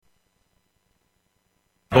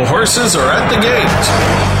horses are at the gate.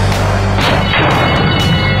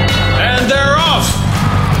 And they're off!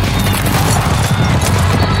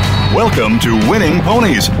 Welcome to Winning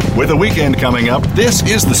Ponies. With the weekend coming up, this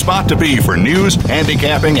is the spot to be for news,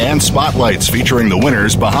 handicapping, and spotlights featuring the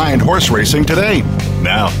winners behind horse racing today.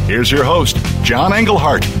 Now, here's your host, John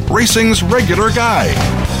Englehart, racing's regular guy.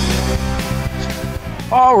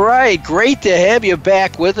 All right, great to have you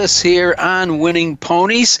back with us here on Winning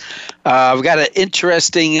Ponies. We've got an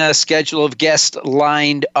interesting schedule of guests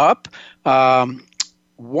lined up.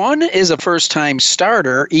 One is a first-time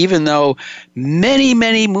starter, even though many,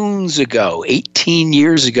 many moons ago, 18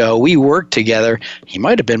 years ago, we worked together. He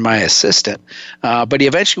might have been my assistant, but he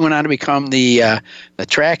eventually went on to become the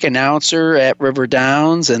track announcer at River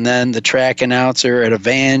Downs, and then the track announcer at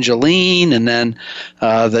Evangeline, and then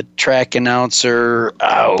the track announcer,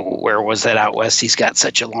 where was that out west? He's got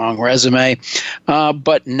such a long resume.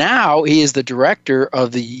 But now he is the director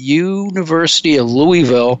of the University of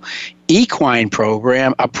Louisville Equine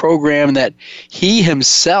Program, a program that he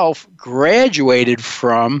himself graduated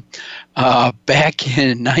from back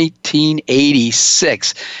in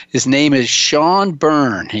 1986. His name is Sean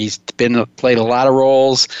Beirne. He's played a lot of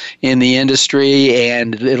roles in the industry,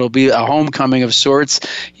 and it'll be a homecoming of sorts.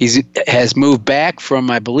 He has moved back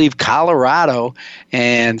from, I believe, Colorado,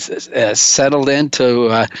 and settled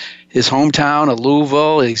into his hometown of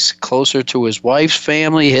Louisville. He's closer to his wife's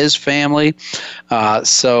family, his family.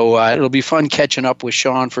 So it'll be fun catching up with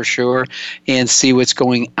Sean for sure and see what's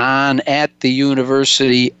going on at the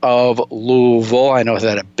University of Louisville. I know they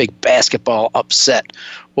had a big basketball upset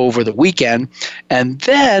over the weekend. And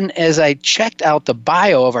then as I checked out the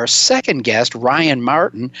bio of our second guest, Ryan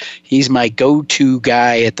Martin, he's my go-to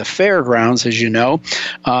guy at the Fairgrounds, as you know.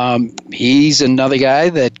 He's another guy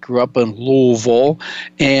that grew up in Louisville,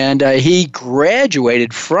 and he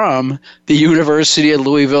graduated from the University of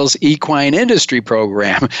Louisville's Equine Industry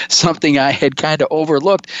Program, something I had kind of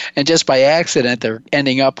overlooked, and just by accident, they're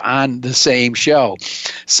ending up on the same show.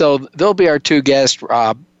 So they'll be our two guests.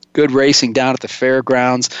 Good racing down at the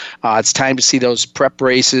Fairgrounds. It's time to see those prep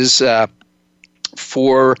races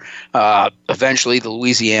for eventually the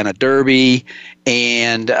Louisiana Derby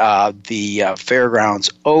and the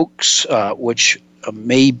Fairgrounds Oaks, which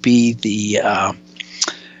may be the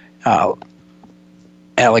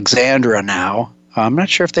Alexandra now. I'm not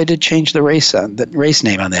sure if they did change the race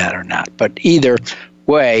name on that or not, but either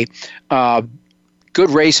way, good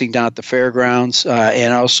racing down at the Fairgrounds,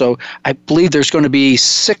 and also I believe there's going to be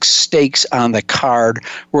 6 stakes on the card.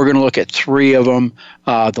 We're going to look at 3 of them.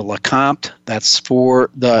 The Lecomte, that's for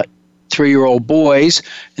the 3-year-old boys,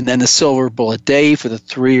 and then the Silverbulletday for the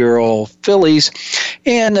 3-year-old fillies,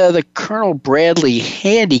 and the Colonel Bradley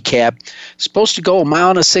Handicap, supposed to go a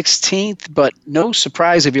mile and a 16th, but no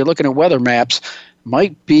surprise if you're looking at weather maps,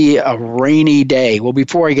 might be a rainy day. Well,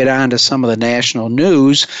 before I get on to some of the national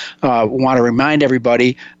news, I want to remind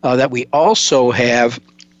everybody that we also have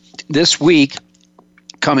this week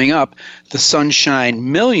coming up the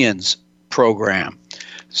Sunshine Millions program.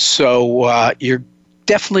 So you're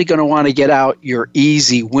definitely going to want to get out your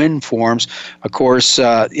easy win forms. Of course,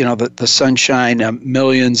 the Sunshine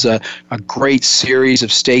Millions, a great series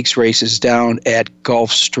of stakes races down at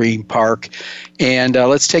Gulfstream Park. And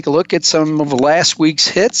let's take a look at some of last week's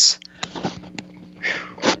hits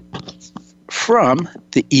from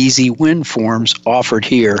the easy win forms offered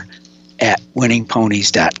here at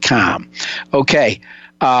winningponies.com. Okay.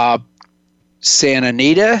 Santa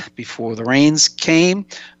Anita, before the rains came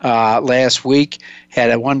last week,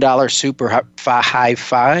 had a $1 super high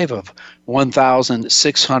five of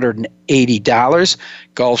 $1,680.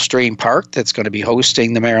 Gulfstream Park, that's going to be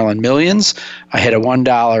hosting the Maryland Millions, I had a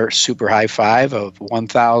 $1 super high five of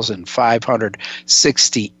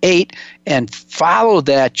 $1,568, and followed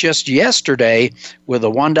that just yesterday with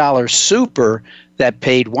a $1 super that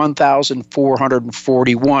paid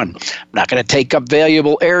 $1,441. I'm not going to take up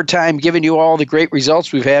valuable airtime giving you all the great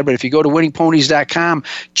results we've had, but if you go to winningponies.com,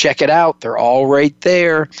 check it out. They're all right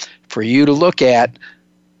there for you to look at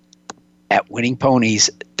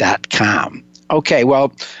winningponies.com. Okay,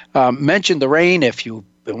 well, mentioned the rain. If you've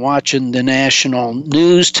been watching the national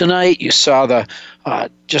news tonight, you saw the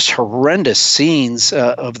just horrendous scenes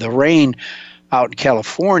of the rain out in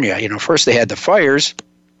California. First they had the fires.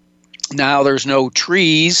 Now there's no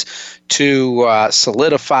trees to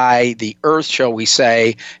solidify the earth, shall we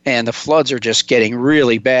say, and the floods are just getting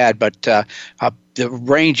really bad. But the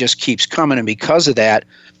rain just keeps coming, and because of that,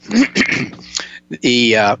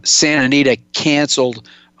 the Santa Anita canceled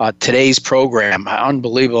today's program.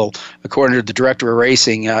 Unbelievable. According to the director of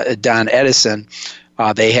racing, Don Edison,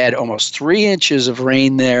 They had almost 3 inches of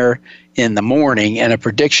rain there in the morning and a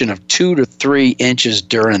prediction of 2 to 3 inches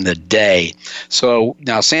during the day. So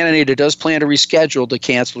now Santa Anita does plan to reschedule the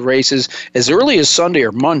canceled races as early as Sunday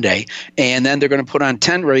or Monday, and then they're going to put on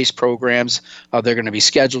 10 race programs. They're going to be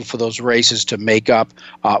scheduled for those races to make up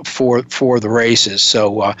for the races.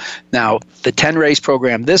 So now the 10 race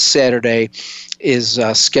program this Saturday is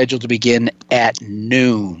scheduled to begin at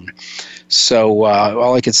noon. So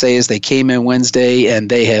all I can say is they came in Wednesday and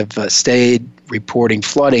they have stayed reporting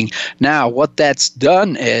flooding. Now, what that's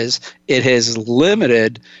done is it has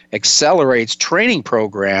limited Accelerate's training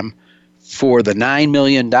program for the $9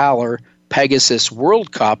 million Pegasus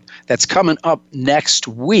World Cup that's coming up next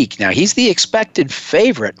week. Now, he's the expected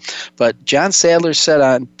favorite, but John Sadler said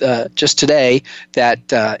on just today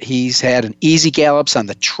that he's had an easy gallops on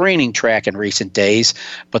the training track in recent days,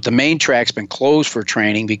 but the main track's been closed for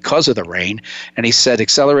training because of the rain. And he said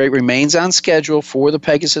Accelerate remains on schedule for the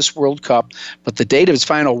Pegasus World Cup, but the date of his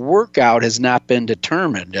final workout has not been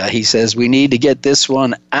determined. He says we need to get this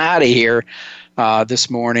one out of here this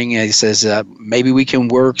morning. He says maybe we can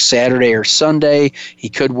work Saturday or Sunday. He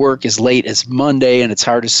could work as late as Monday, and it's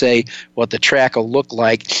hard to say what the track will look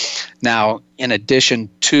like. Now, in addition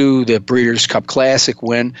to the Breeders' Cup Classic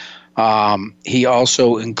win, he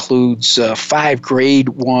also includes 5 Grade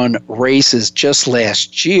 1 races just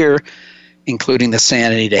last year, including the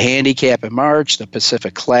Santa Anita Handicap in March, the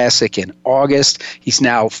Pacific Classic in August. He's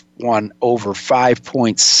now won over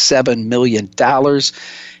 $5.7 million.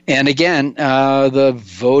 And again, the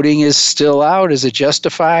voting is still out. Is it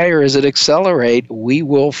Justify or is it Accelerate? We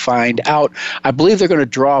will find out. I believe they're going to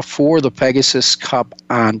draw for the Pegasus Cup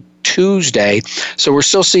on Tuesday. So we're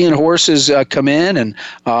still seeing horses come in and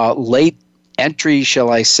late entry, shall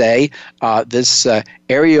I say. This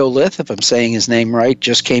Aerolith, if I'm saying his name right,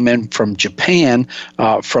 just came in from Japan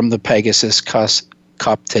from the Pegasus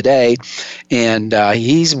Cup today. And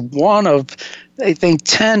he's one of, I think,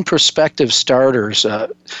 10 prospective starters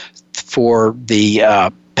for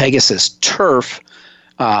the Pegasus Turf,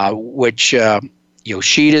 which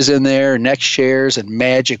Yoshida's in there, Next Shares, and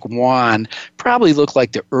Magic Wand probably look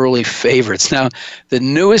like the early favorites. Now, the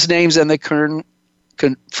newest names on the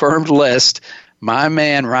confirmed list, my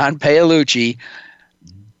man Ron Paolucci,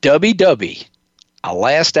 WW, a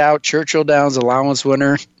last out Churchill Downs allowance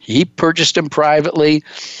winner. He purchased him privately,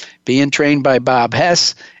 being trained by Bob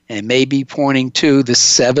Hess, and may be pointing to the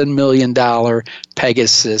 $7 million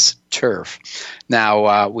Pegasus Turf.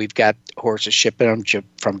 Now, we've got horses shipping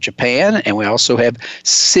from Japan, and we also have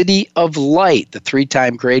City of Light. The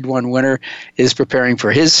 3-time Grade 1 winner is preparing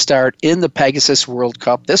for his start in the Pegasus World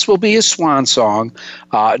Cup. This will be his swan song,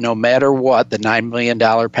 no matter what, the $9 million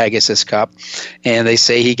Pegasus Cup. And they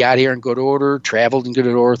say he got here in good order, traveled in good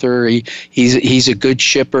order. He's a good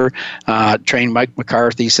shipper. Trained Mike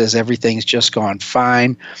McCarthy, says everything's just gone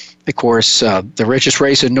fine. Of course, the richest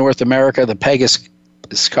race in North America, the Pegasus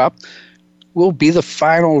Cup, will be the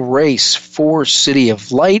final race for City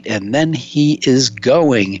of Light, and then he is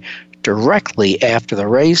going directly after the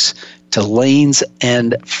race to Lanes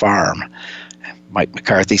End Farm. Mike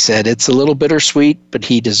McCarthy said it's a little bittersweet, but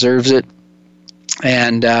he deserves it.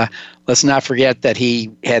 And let's not forget that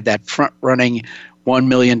he had that front-running $1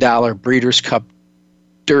 million Breeders' Cup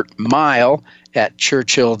Dirt Mile at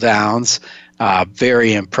Churchill Downs.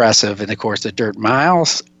 Very impressive. And, of course, the Dirt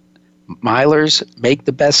Milers make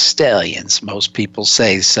the best stallions, most people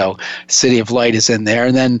say. So City of Light is in there.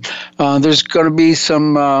 And then there's going to be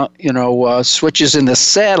some, switches in the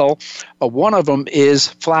saddle. One of them is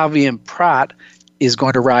Flavien Prat is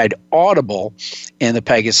going to ride Audible in the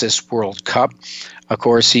Pegasus World Cup. Of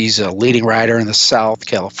course, he's a leading rider in the South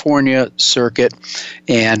California circuit.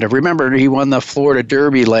 And remember, he won the Florida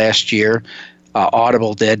Derby last year.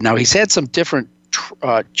 Audible did. Now, he's had some different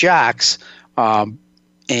jocks, and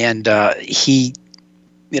he,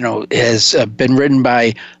 has been ridden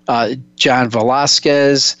by John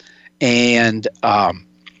Velasquez and,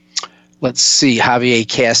 Javier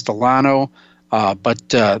Castellano.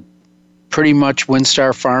 But pretty much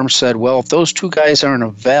Windstar Farms said, well, if those two guys aren't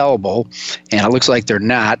available, and it looks like they're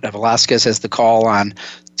not, Velasquez has the call on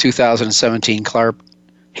 2017 Clark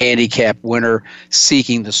Handicap winner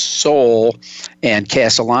Seeking the Soul, and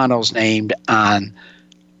Castellano's named on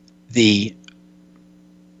the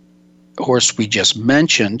horse we just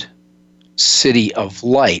mentioned, City of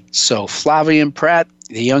Light. So Flavien Prat,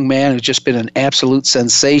 the young man who's just been an absolute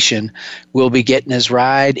sensation, will be getting his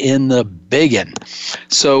ride in the biggin.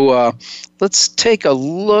 So let's take a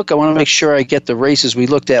look. I want to make sure I get the races we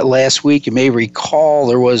looked at last week. You may recall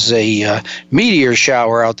there was a meteor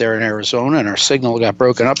shower out there in Arizona, and our signal got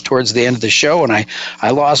broken up towards the end of the show, and I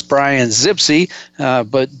lost Brian Zipsey,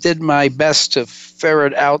 but did my best to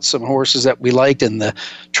ferret out some horses that we liked in the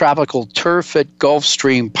tropical turf at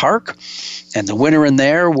Gulfstream Park. And the winner in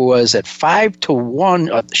there was at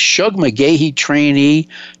 5-1, Shug McGahee trainee,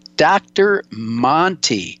 Dr.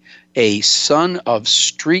 Monty, a son of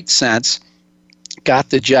Street Sense,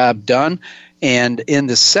 got the job done. And in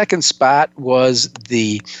the second spot was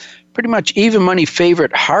the pretty much even money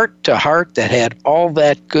favorite Heart to Heart that had all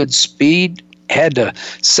that good speed, had to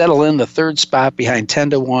settle in the third spot behind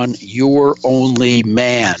 10-1, Your Only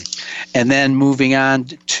Man. And then moving on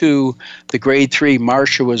to the Grade 3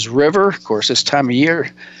 Marsha's River. Of course, this time of year,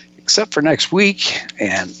 except for next week,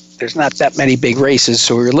 and there's not that many big races,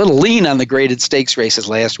 so we were a little lean on the graded stakes races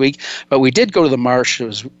last week. But we did go to the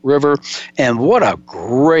Marsha's River, and what a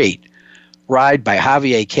great ride by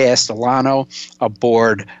Javier Castellano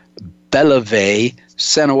aboard Bellevue,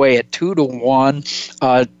 sent away at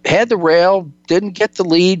 2-1. Had the rail, didn't get the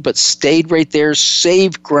lead, but stayed right there,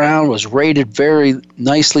 saved ground, was rated very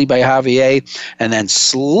nicely by Javier, and then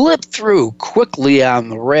slipped through quickly on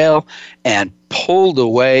the rail and pulled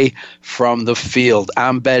away from the field.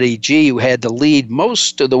 Betty G, who had the lead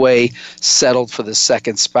most of the way, settled for the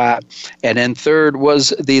second spot. And then third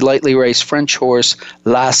was the lightly raced French horse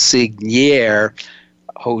La Signière,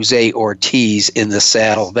 Jose Ortiz in the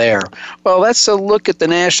saddle there. Well, that's a look at the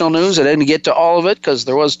national news. I didn't get to all of it because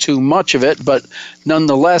there was too much of it, but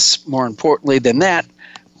nonetheless, more importantly than that,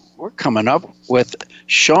 we're coming up with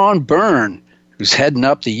Sean Beirne, who's heading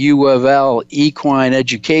up the U of L Equine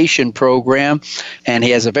Education Program, and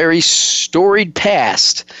he has a very storied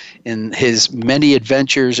past in his many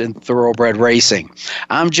adventures in thoroughbred racing.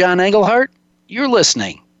 I'm John Englehart. You're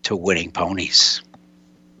listening to Winning Ponies.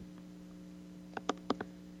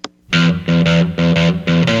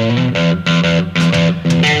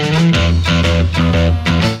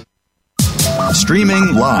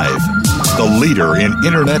 Streaming live, the leader in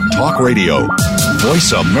Internet talk radio,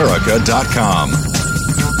 voiceamerica.com.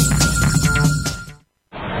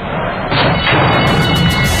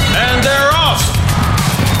 And they're off!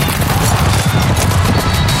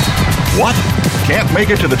 What? Can't make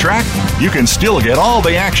it to the track? You can still get all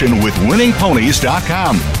the action with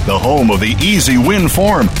winningponies.com, the home of the easy win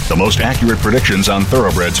form, the most accurate predictions on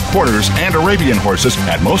thoroughbreds, quarters, and Arabian horses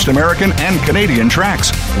at most American and Canadian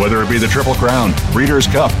tracks. Whether it be the Triple Crown, Breeders'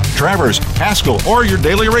 Cup, Travers, Haskell, or your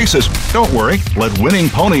daily races, don't worry, let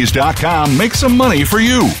winningponies.com make some money for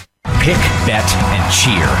you. Pick, bet, and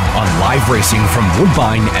cheer on live racing from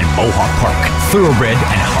Woodbine and Mohawk Park. Thoroughbred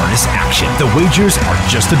and harness action. The wagers are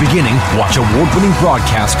just the beginning. Watch award-winning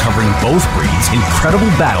broadcasts covering both breeds, incredible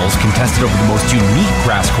battles contested over the most unique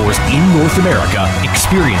grass course in North America.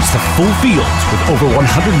 Experience the full fields with over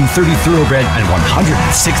 130 thoroughbred and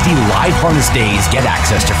 160 live harness days. Get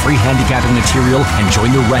access to free handicapping material and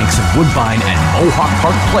join the ranks of Woodbine and Mohawk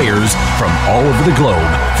Park players from all over the globe.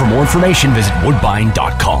 For more information, visit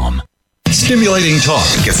woodbine.com. Stimulating talk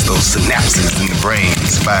Gets those synapses in the brain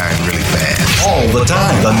firing really fast. all the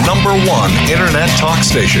time. The #1 Internet talk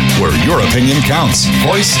station where your opinion counts.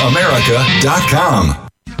 voiceamerica.com.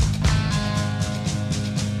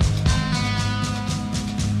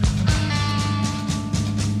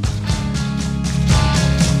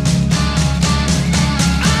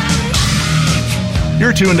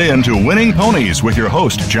 You're tuned in to Winning Ponies with your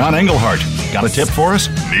host, John Englehart. Got a tip for us?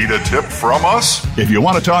 Need a tip from us? If you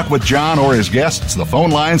want to talk with John or his guests, the phone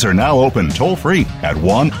lines are now open toll-free at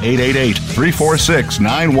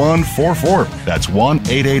 1-888-346-9144. That's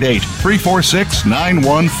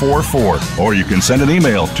 1-888-346-9144. Or you can send an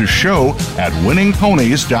email to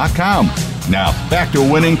show@winningponies.com. Now, back to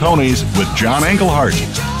Winning Ponies with John Englehart.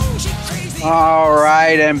 All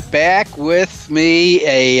right, and back with me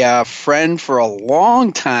a friend for a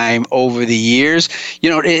long time over the years. You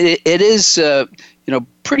know, it is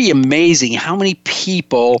pretty amazing how many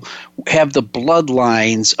people have the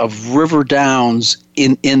bloodlines of River Downs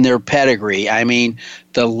in their pedigree. I mean,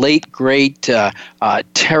 the late great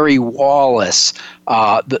Terry Wallace,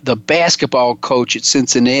 the basketball coach at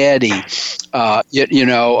Cincinnati.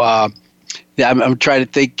 I'm trying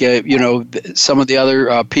to think, some of the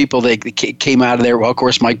other people that came out of there. Well, of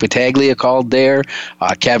course, Mike Battaglia called there.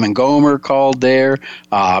 Kevin Gomer called there.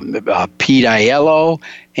 Pete Aiello.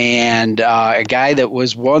 and a guy that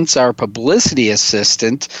was once our publicity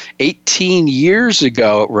assistant 18 years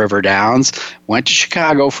ago at River Downs, went to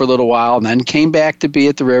Chicago for a little while, and then came back to be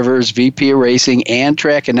at the Rivers, VP of Racing and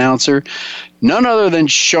track announcer. None other than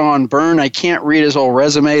Sean Beirne. I can't read his whole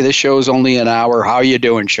resume. This show's only an hour. How you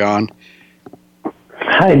doing, Sean?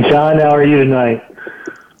 Hi, John. How are you tonight?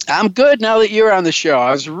 I'm good now that you're on the show.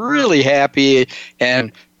 I was really happy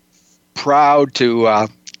and proud to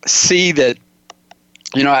see that.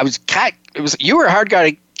 You know, you were a hard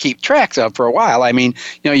guy to keep tracks of for a while. I mean,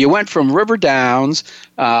 you went from River Downs,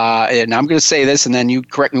 and I'm going to say this, and then you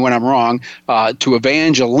correct me when I'm wrong, to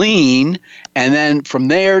Evangeline, and then from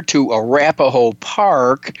there to Arapahoe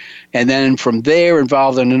Park, and then from there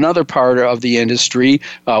involved in another part of the industry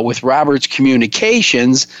with Roberts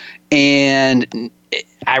Communications. And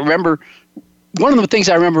I remember, one of the things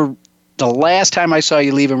I remember the last time I saw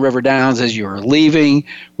you leaving River Downs is you were leaving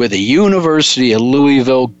with a University of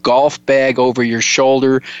Louisville golf bag over your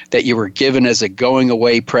shoulder that you were given as a going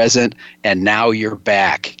away present, and now you're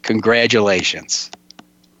back. Congratulations.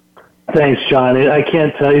 Thanks, John. I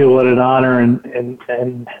can't tell you what an honor and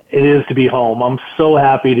it is to be home. I'm so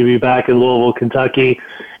happy to be back in Louisville, Kentucky,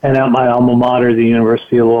 and at my alma mater, the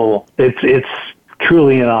University of Louisville. It's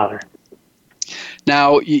truly an honor.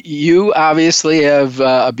 Now, you obviously have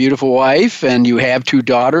a beautiful wife, and you have two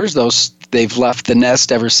daughters. They've left the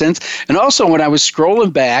nest ever since. And also, when I was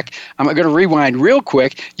scrolling back, I'm going to rewind real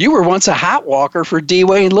quick. You were once a hot walker for D.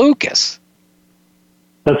 Wayne Lucas.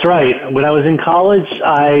 That's right. When I was in college,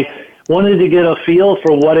 I wanted to get a feel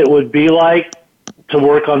for what it would be like to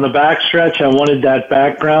work on the backstretch. I wanted that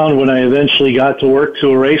background. When I eventually got to work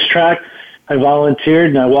to a racetrack, I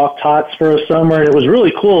volunteered and I walked HOTS for a summer. And it was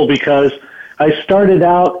really cool because I started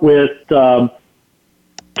out with Kieran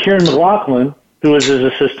McLaughlin, who was his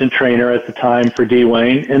assistant trainer at the time for D.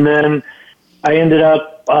 Wayne, and then I ended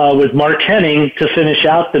up with Mark Henning to finish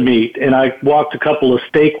out the meet. And I walked a couple of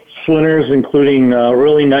stakes winners, including a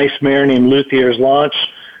really nice mare named Luthier's Launch,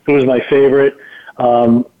 who was my favorite.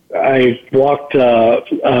 I walked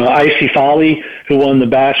Icy Folly, who won the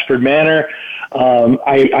Bashford Manor.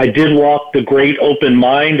 I did walk the Great Open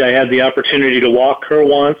Mind. I had the opportunity to walk her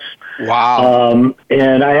once. Wow.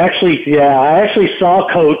 And I actually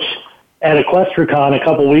saw Coach at EquestriCon a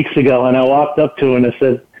couple weeks ago, and I walked up to him and I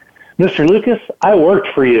said, "Mr. Lucas, I worked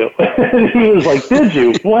for you." And he was like, "Did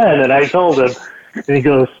you? When?" And I told him, and he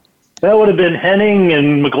goes, "That would have been Henning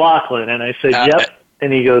and McLaughlin." And I said, "Yep."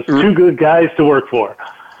 And he goes, "Two good guys to work for."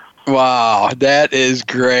 Wow, that is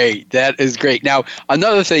great. That is great. Now,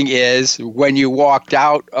 another thing is when you walked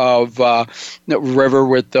out of the river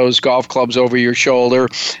with those golf clubs over your shoulder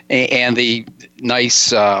and the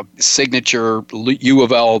nice signature U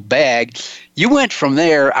of L bag, you went from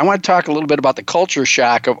there. I want to talk a little bit about the culture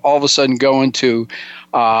shock of all of a sudden going to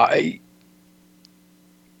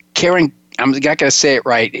Karen. I'm not going to say it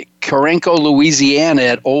right. Carenco, Louisiana,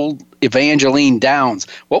 at Old Evangeline Downs.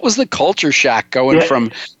 What was the culture shock going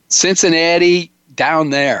from Cincinnati down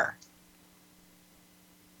there?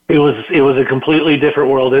 It was a completely different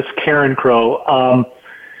world. It's Karen Crow.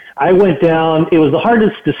 I went down. It was the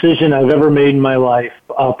hardest decision I've ever made in my life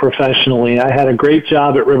professionally. I had a great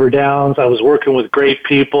job at River Downs. I was working with great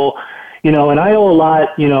people, and I owe a lot.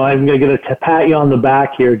 I'm going to pat you on the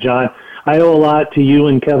back here, John. I owe a lot to you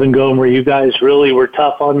and Kevin Gomer. You guys really were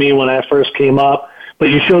tough on me when I first came up, but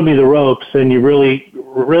you showed me the ropes and you really,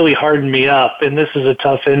 really hardened me up. And this is a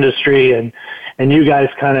tough industry, and you guys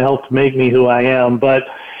kind of helped make me who I am. But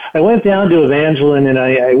I went down to Evangeline,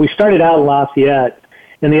 and we started out in Lafayette.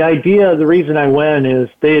 And the reason I went is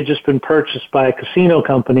they had just been purchased by a casino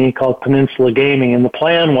company called Peninsula Gaming, and the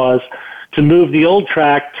plan was to move the old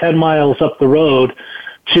track 10 miles up the road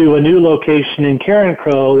to a new location in Karen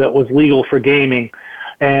Crow that was legal for gaming.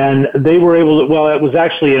 And they were able to, it was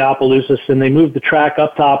actually at Opelousas, and they moved the track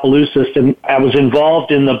up to Opelousas, and I was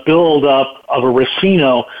involved in the build-up of a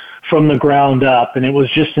racino from the ground up, and it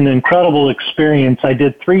was just an incredible experience. I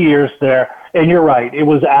did 3 years there, and you're right, it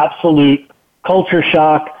was absolute culture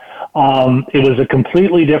shock. It was a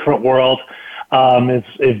completely different world. It's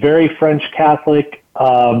a very French Catholic.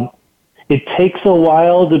 It takes a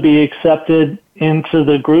while to be accepted into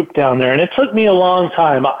the group down there, and it took me a long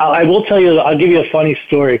time. I will tell you, I'll give you a funny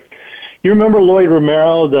story. You remember Lloyd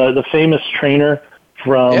Romero, the famous trainer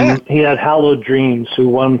from, He had Hallowed Dreams, who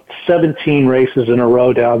won 17 races in a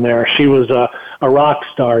row down there. She was a rock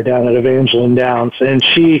star down at Evangeline Downs, and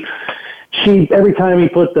she every time he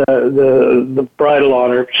put the bridle on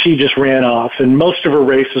her, she just ran off, and most of her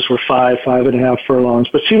races were 5.5 furlongs,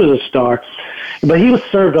 but she was a star. But he was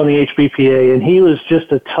served on the HBPA, and he was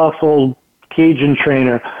just a tough old Cajun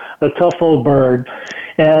trainer. a tough old bird.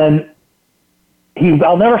 And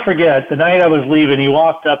I'll never forget, the night I was leaving, he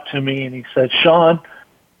walked up to me and he said, "Sean,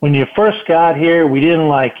 when you first got here, we didn't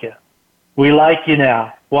like you. We like you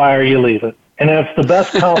now. Why are you leaving?" And it's the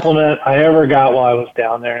best compliment I ever got while I was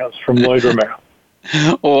down there. It was from Lloyd Romero.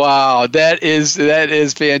 Wow, that is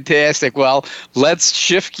fantastic. Well, let's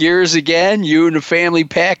shift gears again. You and the family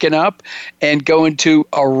packing up and going to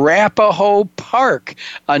Arapahoe Park,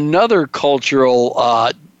 another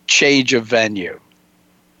cultural change of venue.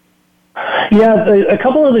 Yeah, a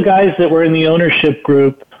couple of the guys that were in the ownership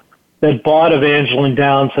group that bought Evangeline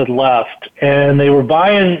Downs had left, and they were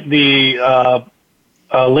buying the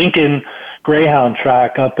Lincoln Greyhound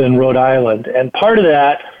track up in Rhode Island, and part of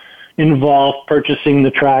that involved purchasing the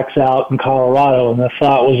tracks out in Colorado, and the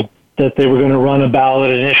thought was that they were going to run a ballot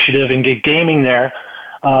initiative and get gaming there.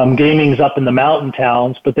 Gaming's up in the mountain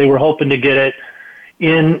towns, but they were hoping to get it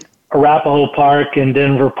in Arapahoe Park and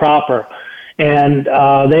Denver proper. And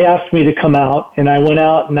they asked me to come out, and I went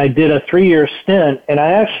out and I did a 3-year stint, and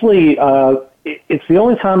I actually, it's the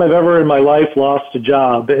only time I've ever in my life lost a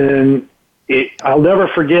job, and I'll never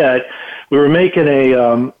forget, we were making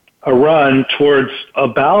a run towards a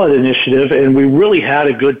ballot initiative, and we really had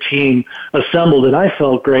a good team assembled, and I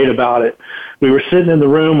felt great about it. We were sitting in the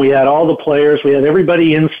room, we had all the players, we had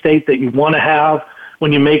everybody in state that you want to have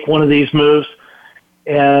when you make one of these moves.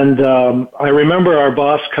 And I remember our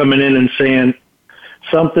boss coming in and saying,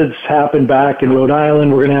 "Something's happened back in Rhode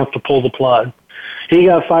Island, we're going to have to pull the plug." He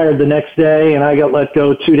got fired the next day, and I got let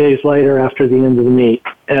go 2 days later after the end of the meet.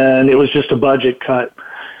 And it was just a budget cut.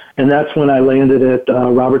 And that's when I landed at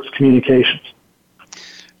Roberts Communications.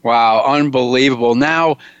 Wow, unbelievable.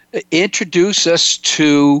 Now, introduce us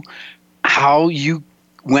to how you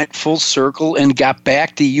went full circle and got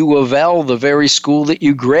back to U of L, the very school that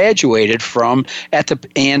you graduated from,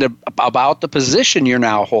 and about the position you're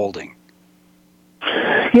now holding.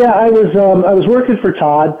 Yeah, I was working for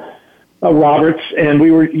Todd Roberts, and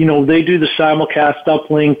we were, they do the simulcast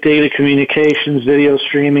uplink, data communications, video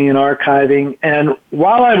streaming, and archiving. And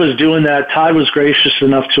while I was doing that, Todd was gracious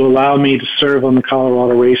enough to allow me to serve on the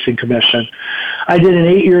Colorado Racing Commission. I did an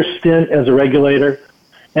 8-year stint as a regulator,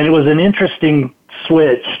 and it was an interesting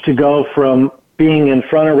switch to go from being in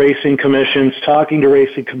front of racing commissions, talking to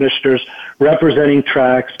racing commissioners, representing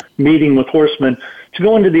tracks, meeting with horsemen, to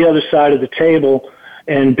going to the other side of the table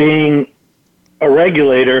and being a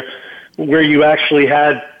regulator where you actually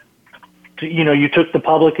had to, you took the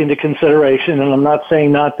public into consideration. And I'm not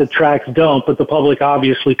saying not that tracks don't, but the public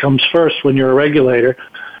obviously comes first when you're a regulator.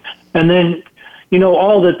 And then,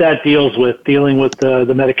 all that deals with, dealing with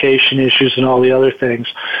the medication issues and all the other things.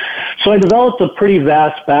 So I developed a pretty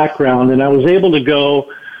vast background, and I was able to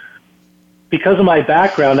go, because of my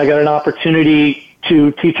background, I got an opportunity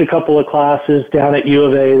to teach a couple of classes down at U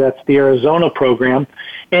of A, that's the Arizona program.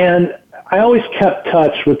 And I always kept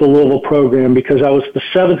touch with the Louisville program because I was the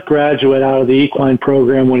 7th graduate out of the equine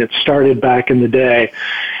program when it started back in the day.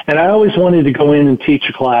 And I always wanted to go in and teach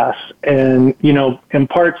a class and,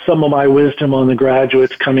 impart some of my wisdom on the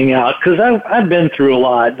graduates coming out, because I've been through a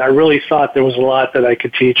lot, and I really thought there was a lot that I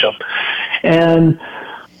could teach them. And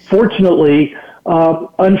unfortunately,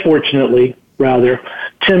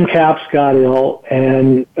 Tim Capps got ill,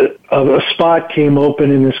 and a spot came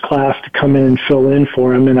open in this class to come in and fill in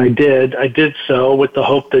for him, and I did. I did so with the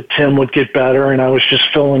hope that Tim would get better, and I was just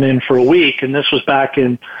filling in for a week, and this was back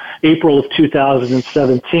in April of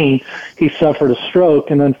 2017. He suffered a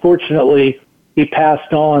stroke, and unfortunately, he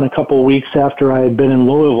passed on a couple of weeks after I had been in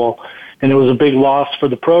Louisville, and it was a big loss for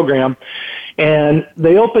the program. And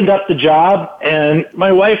they opened up the job, and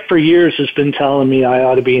my wife for years has been telling me I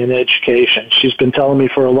ought to be in education. She's been telling me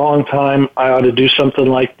for a long time I ought to do something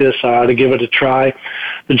like this. I ought to give it a try.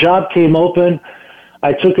 The job came open.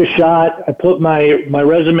 I took a shot. I put my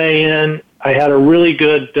resume in. I had a really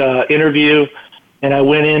good interview, and I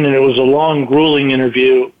went in, and it was a long, grueling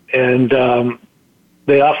interview. And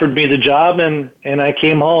they offered me the job, and I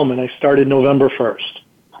came home, and I started November 1st.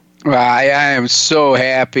 Well, I am so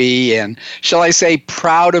happy and, shall I say,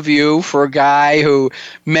 proud of you for a guy who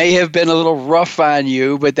may have been a little rough on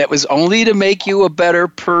you, but that was only to make you a better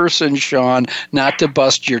person, Sean, not to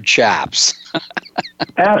bust your chops.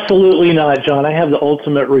 Absolutely not, John. I have the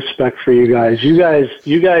ultimate respect for you guys. You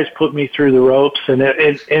guys put me through the ropes, and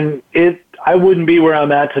I wouldn't be where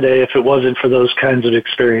I'm at today if it wasn't for those kinds of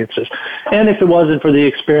experiences, and if it wasn't for the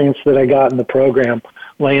experience that I got in the program,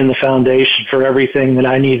 laying the foundation for everything that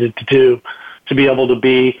I needed to do to be able to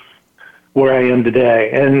be where I am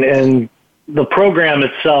today. And the program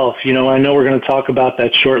itself, I know we're going to talk about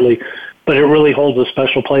that shortly, but it really holds a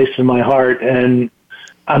special place in my heart. And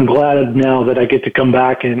I'm glad now that I get to come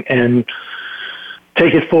back and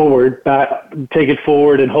take it forward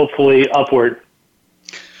and hopefully upward.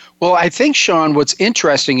 Well, I think, Sean, what's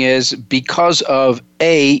interesting is because of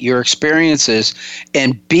A, your experiences,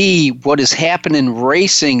 and B, what has happened in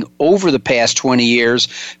racing over the past 20 years,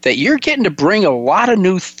 that you're getting to bring a lot of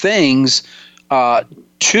new things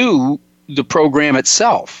to the program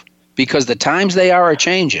itself, because the times they are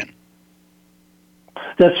changing.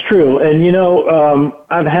 That's true. And,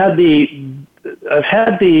 I've had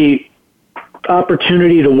the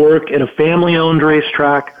opportunity to work at a family-owned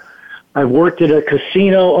racetrack. I've worked at a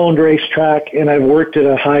casino-owned racetrack, and I've worked at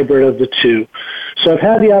a hybrid of the two. So I've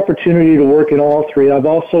had the opportunity to work in all three. I've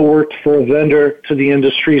also worked for a vendor to the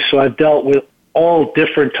industry, so I've dealt with all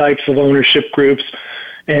different types of ownership groups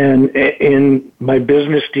and in my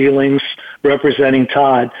business dealings representing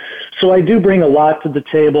Todd. So I do bring a lot to the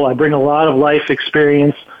table. I bring a lot of life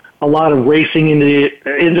experience, a lot of racing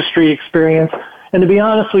industry experience. And to be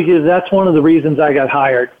honest with you, that's one of the reasons I got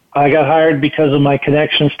hired. I got hired because of my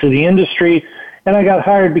connections to the industry, and I got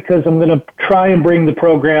hired because I'm going to try and bring the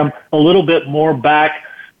program a little bit more back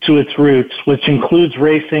to its roots, which includes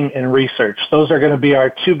racing and research. Those are going to be our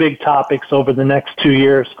two big topics over the next 2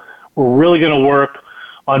 years. We're really going to work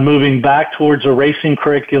on moving back towards a racing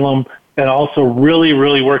curriculum and also really,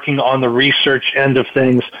 really working on the research end of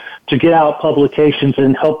things to get out publications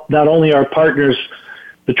and help not only our partners,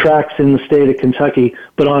 the tracks in the state of Kentucky,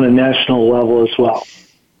 but on a national level as well.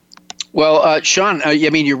 Well, Sean,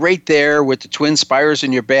 you're right there with the Twin Spires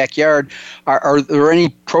in your backyard. Are there any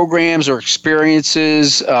programs or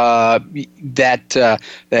experiences that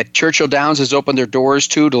Churchill Downs has opened their doors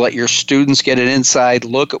to let your students get an inside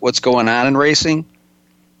look at what's going on in racing?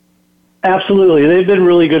 Absolutely. They've been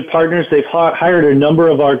really good partners. They've hired a number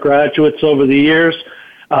of our graduates over the years.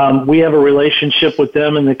 We have a relationship with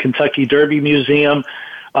them in the Kentucky Derby Museum.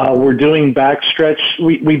 We're doing backstretch.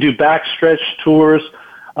 We do backstretch tours.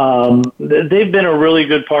 They've been a really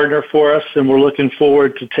good partner for us, and we're looking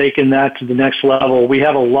forward to taking that to the next level. We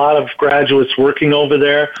have a lot of graduates working over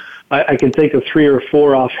there. I can think of 3 or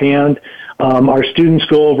 4 offhand. Our students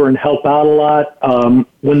go over and help out a lot.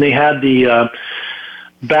 When they had the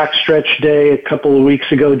backstretch day a couple of weeks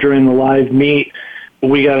ago during the live meet,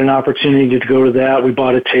 we got an opportunity to go to that. We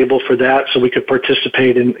bought a table for that so we could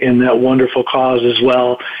participate in that wonderful cause as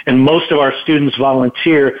well. And most of our students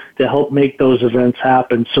volunteer to help make those events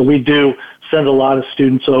happen. So we do send a lot of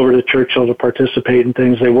students over to Churchill to participate in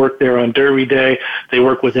things. They work there on Derby Day. They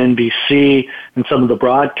work with NBC and some of the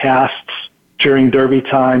broadcasts during Derby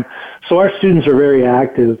time. So our students are very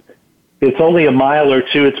active. It's only a mile or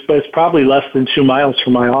two. It's probably less than 2 miles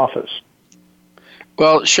from my office.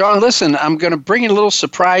 Well, Sean, listen, I'm going to bring you a little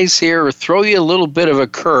surprise here or throw you a little bit of a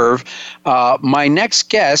curve. My next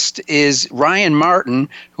guest is Ryan Martin,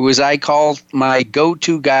 who is I call my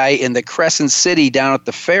go-to guy in the Crescent City down at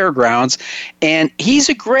the Fairgrounds. And he's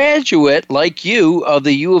a graduate, like you, of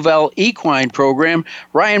the U of L Equine Program.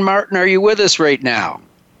 Ryan Martin, are you with us right now?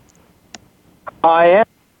 I am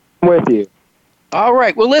with you. All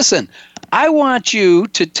right. Well, listen, I want you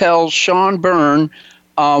to tell Sean Beirne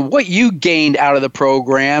what you gained out of the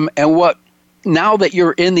program and what, now that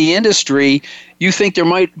you're in the industry, you think there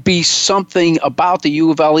might be something about the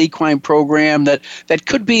U of L Equine Program that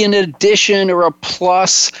could be an addition or a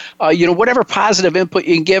plus, whatever positive input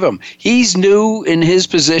you can give him. He's new in his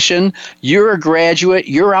position. You're a graduate.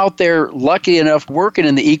 You're out there lucky enough working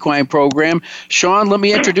in the equine program. Sean, let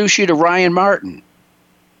me introduce you to Ryan Martin.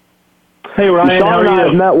 Hey, Ryan, Sean how are and I you?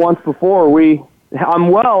 have met once before. I'm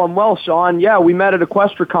well, Sean. Yeah, we met at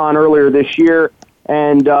EquestriCon earlier this year,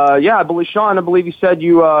 and I believe you said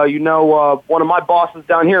you know one of my bosses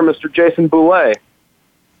down here, Mr. Jason Boulet.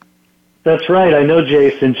 That's right. I know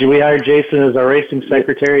Jason. We hired Jason as our racing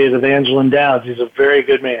secretary at Evangeline Downs. He's a very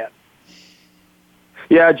good man.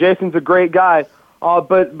 Yeah, Jason's a great guy.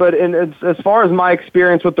 But as far as my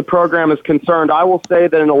experience with the program is concerned, I will say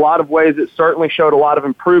that in a lot of ways it certainly showed a lot of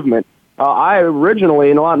improvement. I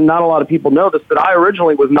originally, and not a lot of people know this, but I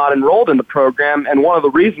originally was not enrolled in the program, and one of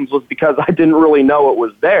the reasons was because I didn't really know it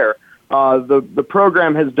was there. The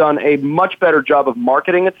program has done a much better job of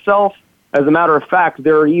marketing itself. As a matter of fact,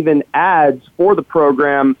 there are even ads for the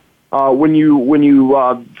program when you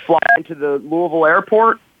fly into the Louisville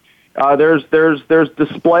airport. There's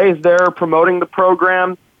displays there promoting the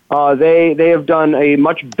program. They have done a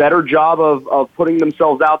much better job of putting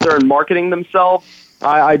themselves out there and marketing themselves.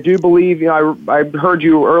 I do believe, I heard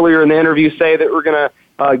you earlier in the interview say that we're going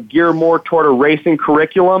to gear more toward a racing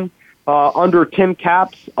curriculum. under Tim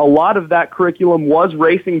Capps, a lot of that curriculum was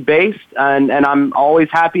racing-based, and I'm always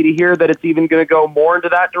happy to hear that it's even going to go more into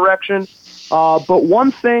that direction. But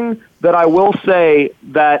one thing that I will say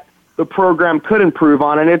that the program could improve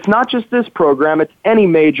on, and it's not just this program, it's any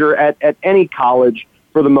major at any college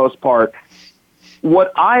for the most part.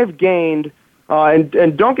 What I've gained,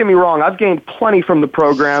 and don't get me wrong, I've gained plenty from the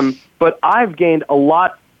program, but I've gained a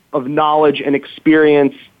lot of knowledge and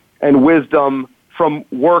experience and wisdom from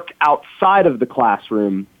work outside of the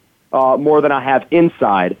classroom more than I have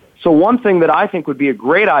inside. So one thing that I think would be a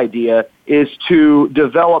great idea is to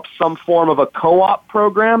develop some form of a co-op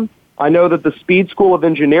program. I know that the Speed School of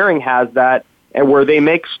Engineering has that, and where they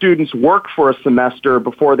make students work for a semester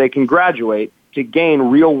before they can graduate to gain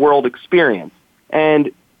real-world experience.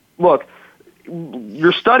 And look,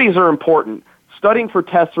 your studies are important. Studying for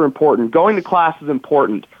tests are important. Going to class is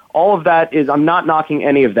important. All of that is, I'm not knocking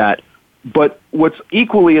any of that. But what's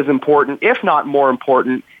equally as important, if not more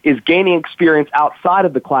important, is gaining experience outside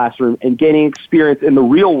of the classroom and gaining experience in the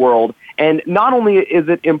real world. And not only is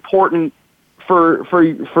it important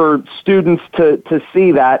for students to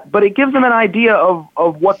see that, but it gives them an idea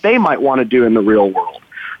of what they might want to do in the real world.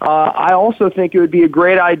 I also think it would be a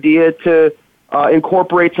great idea to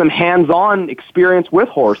incorporate some hands-on experience with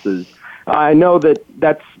horses. I know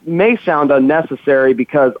that may sound unnecessary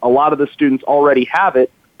because a lot of the students already have it,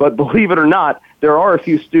 but believe it or not, there are a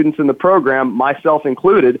few students in the program, myself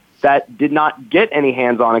included, that did not get any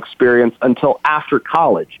hands-on experience until after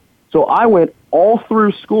college. So I went all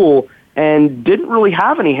through school and didn't really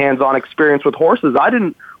have any hands-on experience with horses. I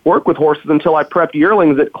didn't work with horses until I prepped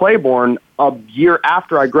yearlings at Claiborne a year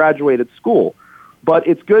after I graduated school. But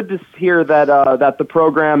it's good to hear that the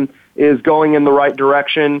program is going in the right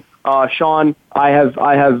direction. Sean, I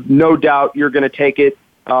have no doubt you're going to take it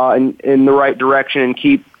in the right direction and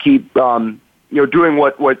keep doing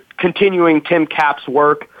what continuing Tim Capps'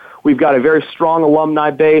 work. We've got a very strong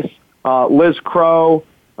alumni base. Liz Crow,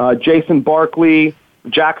 Jason Barkley,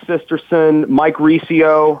 Jack Sisterson, Mike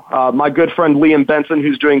Riccio, my good friend Liam Benson,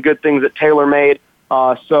 who's doing good things at TaylorMade.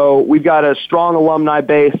 So we've got a strong alumni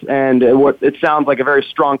base and what it sounds like a very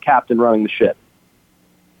strong captain running the ship.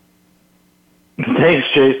 Thanks,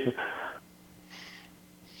 Jason.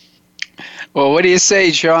 Well, what do you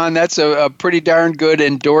say, Sean? That's a pretty darn good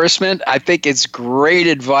endorsement. I think it's great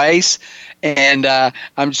advice, and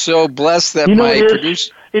I'm so blessed that my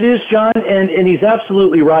producer... It is, John, and he's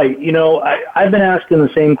absolutely right. You know, I've been asking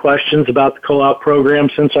the same questions about the co-op program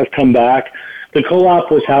since I've come back. The co-op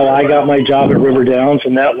was how I got my job at River Downs,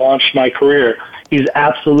 and that launched my career. He's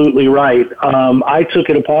absolutely right. I took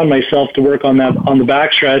it upon myself to work on the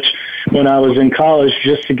backstretch when I was in college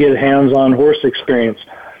just to get hands-on horse experience.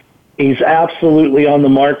 He's absolutely on the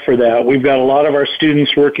mark for that. We've got a lot of our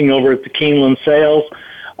students working over at the Keeneland Sales.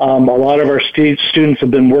 A lot of our students have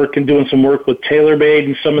been doing some work with TaylorMade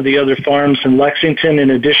and some of the other farms in Lexington in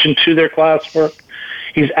addition to their classwork.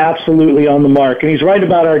 He's absolutely on the mark. And he's right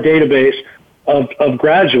about our database of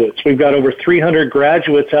graduates. We've got over 300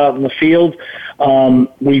 graduates out in the field.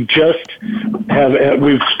 We've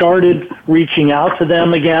started reaching out to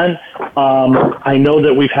them again. I know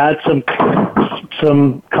that we've had some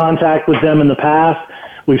contact with them in the past.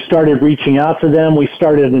 We've started reaching out to them. We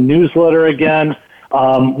started a newsletter again.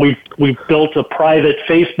 We've built a private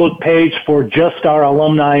Facebook page for just our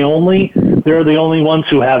alumni only. They're the only ones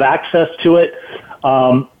who have access to it.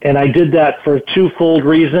 And I did that for a twofold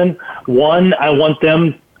reason. One, I want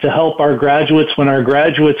them to help our graduates when our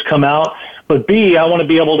graduates come out. But B, I want to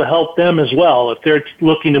be able to help them as well. If they're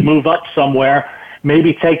looking to move up somewhere,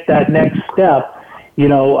 maybe take that next step,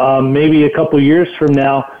 maybe a couple years from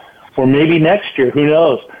now, or maybe next year, who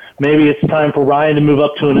knows? Maybe it's time for Ryan to move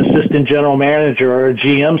up to an assistant general manager or a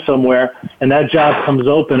GM somewhere, and that job comes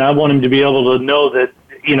open. I want him to be able to know that,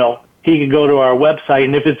 he can go to our website,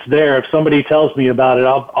 and if it's there, if somebody tells me about it,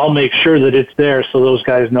 I'll make sure that it's there so those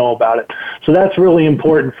guys know about it. So that's really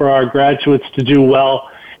important for our graduates to do well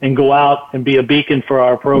and go out and be a beacon for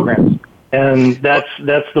our programs. And that's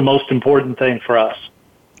the most important thing for us.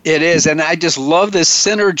 It is, and I just love this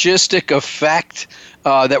synergistic effect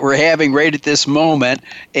that we're having right at this moment.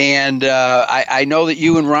 And I know that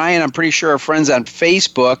you and Ryan, I'm pretty sure, are friends on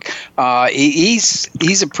Facebook.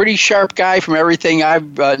 He's a pretty sharp guy from everything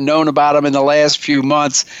I've known about him in the last few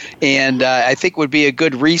months, and I think would be a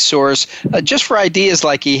good resource just for ideas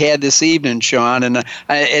like he had this evening, Sean. And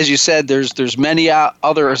as you said, there's many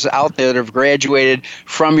others out there that have graduated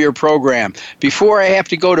from your program. Before I have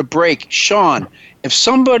to go to break, Sean, if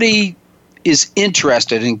somebody is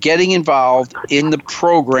interested in getting involved in the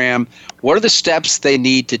program, what are the steps they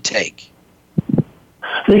need to take?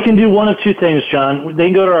 They can do one of two things, John. They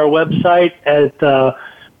can go to our website at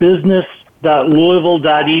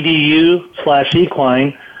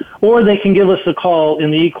business.louisville.edu/equine, or they can give us a call in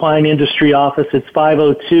the Equine Industry office. It's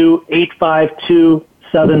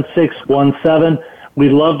 502-852-7617.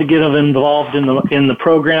 We'd love to get them involved in the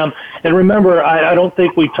program. And remember, I don't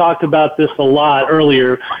think we talked about this a lot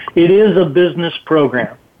earlier. It is a business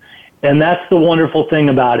program. And that's the wonderful thing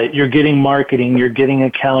about it. You're getting marketing, you're getting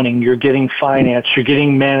accounting, you're getting finance, you're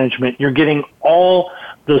getting management, you're getting all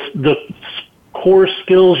the core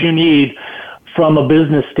skills you need from a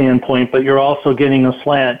business standpoint, but you're also getting a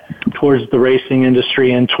slant towards the racing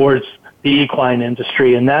industry and towards the equine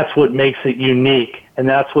industry. And that's what makes it unique. And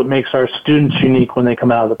that's what makes our students unique when they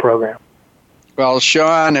come out of the program. Well,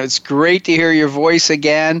 Sean, it's great to hear your voice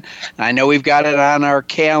again. I know we've got it on our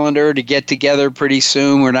calendar to get together pretty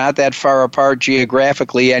soon. We're not that far apart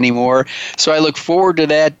geographically anymore. So I look forward to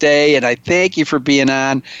that day, and I thank you for being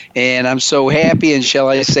on. And I'm so happy and, shall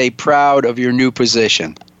I say, proud of your new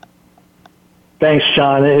position. Thanks,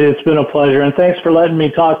 Sean. It's been a pleasure. And thanks for letting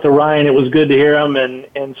me talk to Ryan. It was good to hear him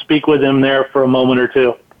and speak with him there for a moment or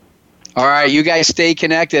two. All right, you guys stay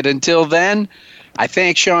connected. Until then, I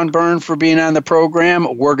thank Sean Beirne for being on the program.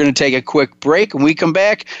 We're going to take a quick break. When we come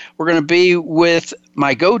back, we're going to be with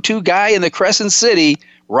my go-to guy in the Crescent City,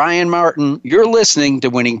 Ryan Martin. You're listening to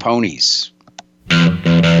Winning Ponies.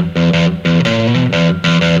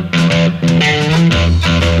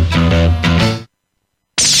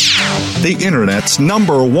 The Internet's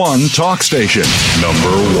 #1 talk station.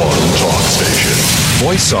 #1 talk station.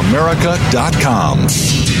 VoiceAmerica.com.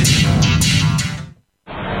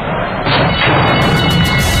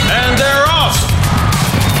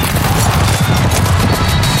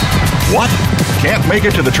 What? Can't make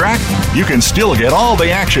it to the track? You can still get all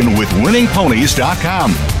the action with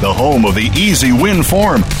winningponies.com, the home of the easy win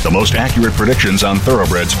form, the most accurate predictions on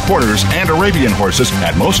thoroughbreds, quarters, and Arabian horses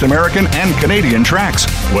at most American and Canadian tracks.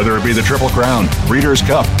 Whether it be the Triple Crown, Breeders'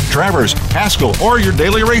 Cup, Travers, Haskell, or your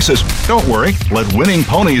daily races, don't worry, let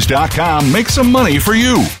winningponies.com make some money for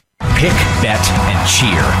you. Pick, bet, and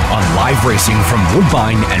cheer on live racing from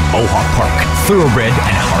Woodbine and Mohawk Park. Thoroughbred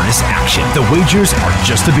and harness action. The wagers are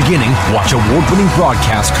just the beginning. Watch award-winning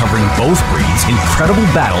broadcasts covering both breeds, incredible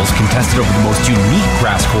battles contested over the most unique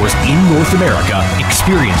grass course in North America.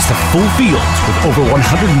 Experience the full fields with over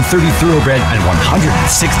 130 thoroughbred and 160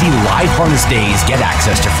 live harness days. Get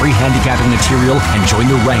access to free handicapping material and join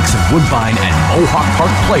the ranks of Woodbine and Mohawk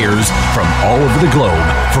Park players from all over the globe.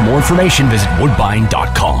 For more information, visit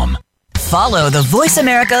woodbine.com. Follow the Voice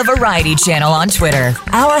America Variety channel on Twitter.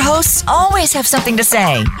 Our hosts always have something to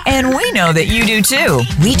say, and we know that you do too.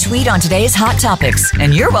 We tweet on today's hot topics,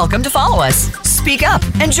 and you're welcome to follow us. Speak up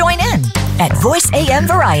and join in at Voice AM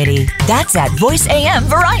Variety. That's at Voice AM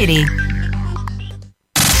Variety.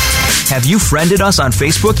 Have you friended us on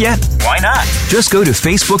Facebook yet? Why not? Just go to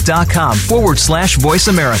facebook.com/Voice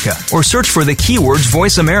America or search for the keywords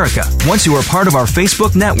Voice America. Once you are part of our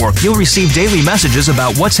Facebook network, you'll receive daily messages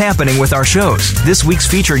about what's happening with our shows, this week's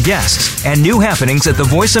featured guests, and new happenings at the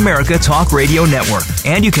Voice America Talk Radio Network.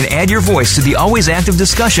 And you can add your voice to the always active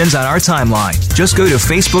discussions on our timeline. Just go to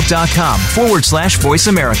facebook.com/Voice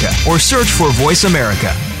America or search for Voice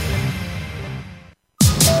America.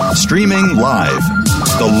 Streaming live.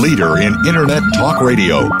 The leader in Internet talk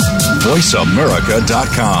radio.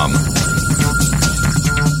 VoiceAmerica.com.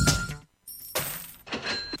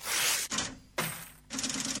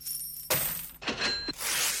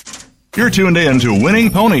 You're tuned in to Winning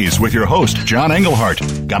Ponies with your host, John Englehart.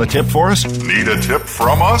 Got a tip for us? Need a tip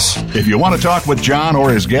from us? If you want to talk with John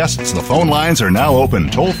or his guests, the phone lines are now open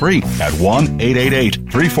toll-free at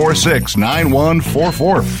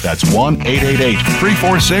 1-888-346-9144. That's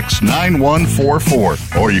 1-888-346-9144.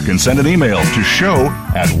 Or you can send an email to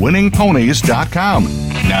show@winningponies.com.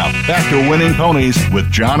 Now, back to Winning Ponies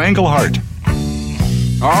with John Englehart.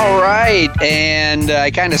 All right, and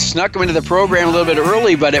I kind of snuck him into the program a little bit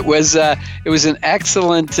early, but it was an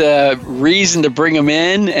excellent reason to bring him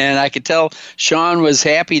in, and I could tell Sean was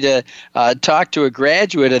happy to talk to a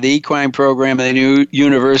graduate of the equine program at the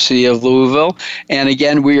University of Louisville. And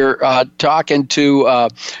again, we are talking to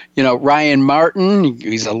Ryan Martin.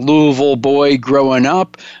 He's a Louisville boy growing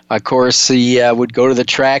up. Of course, he would go to the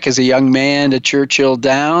track as a young man to Churchill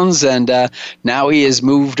Downs, and now he has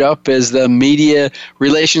moved up as the media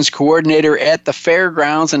relations coordinator at the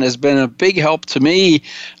Fairgrounds and has been a big help to me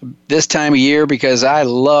this time of year because I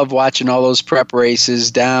love watching all those prep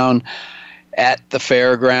races down at the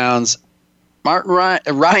Fairgrounds.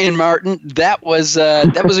 Ryan Martin, that was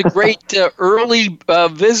a great early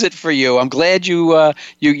visit for you. I'm glad you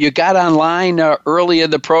got online early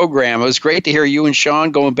in the program. It was great to hear you and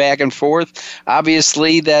Sean going back and forth.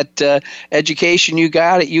 Obviously, that education you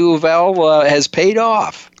got at U of L has paid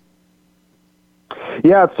off.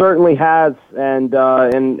 Yeah, it certainly has, and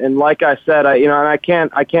like I said, I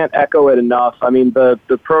can't echo it enough. I mean,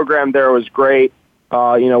 the program there was great.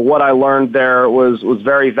 What I learned there was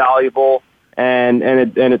very valuable. And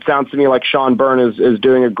it sounds to me like Sean Beirne is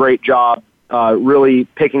doing a great job really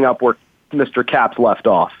picking up where Mr. Capps left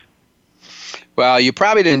off. Well, you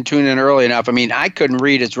probably didn't tune in early enough. I mean, I couldn't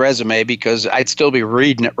read his resume because I'd still be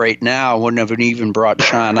reading it right now. I wouldn't have even brought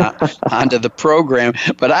Sean onto the program.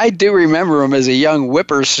 But I do remember him as a young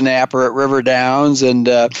whippersnapper at River Downs. And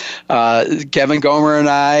Kevin Gomer and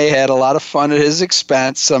I had a lot of fun at his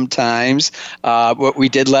expense sometimes. We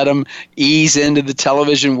did let him ease into the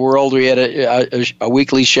television world. We had a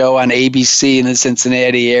weekly show on ABC in the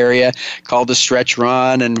Cincinnati area called The Stretch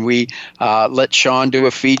Run. And we let Sean do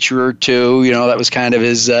a feature or two. That was kind of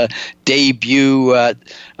his debut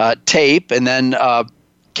tape. And then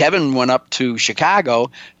Kevin went up to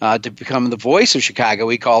Chicago to become the voice of Chicago.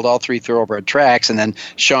 He called all 3 thoroughbred tracks. And then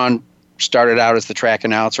Sean started out as the track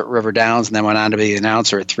announcer at River Downs and then went on to be the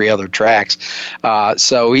announcer at 3 other tracks.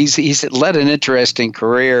 So he's led an interesting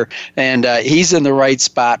career, and he's in the right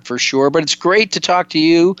spot for sure. But it's great to talk to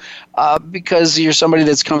you because you're somebody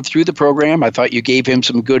that's come through the program. I thought you gave him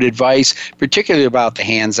some good advice, particularly about the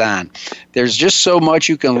hands-on. There's just so much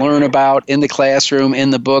you can learn about in the classroom,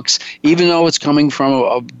 in the books, even though it's coming from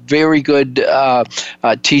a very good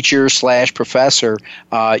teacher / professor.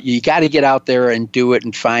 You got to get out there and do it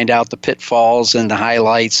and find out the pitfalls and the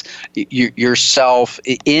highlights yourself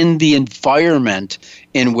in the environment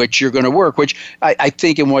in which you're going to work, which I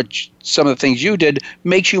think in what some of the things you did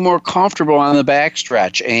makes you more comfortable on the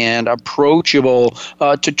backstretch and approachable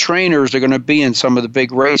to trainers that are going to be in some of the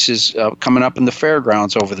big races coming up in the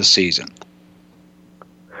fairgrounds over the season.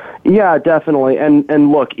 Yeah, definitely.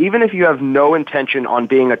 And look, even if you have no intention on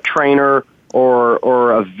being a trainer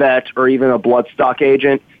or a vet or even a bloodstock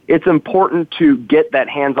agent, it's important to get that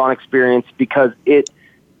hands-on experience because it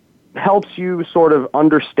helps you sort of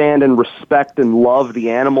understand and respect and love the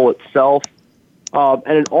animal itself. And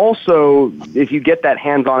it also, if you get that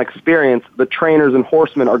hands-on experience, the trainers and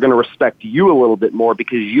horsemen are going to respect you a little bit more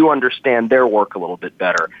because you understand their work a little bit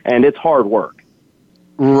better. And it's hard work.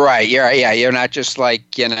 Right. Yeah. You're not just like,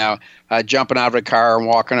 jumping out of a car and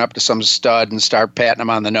walking up to some stud and start patting him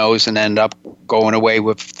on the nose and end up going away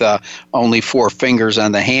with only 4 fingers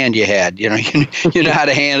on the hand you had. You know how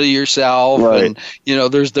to handle yourself. Right. And,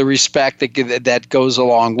 there's the respect that goes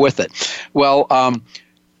along with it. Well,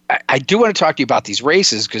 I do want to talk to you about these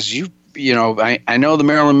races because I know the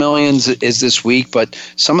Maryland Millions is this week, but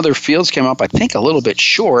some of their fields came up, I think, a little bit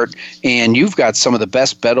short, and you've got some of the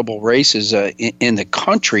best bettable races in the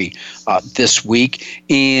country this week.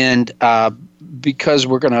 And because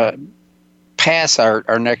we're going to pass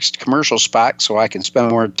our next commercial spot so I can spend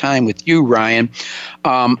more time with you, Ryan,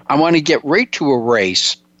 I want to get right to a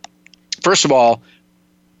race. First of all,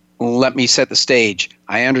 let me set the stage.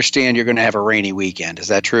 I understand you're going to have a rainy weekend. Is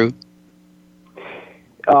that true?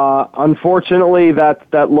 Unfortunately,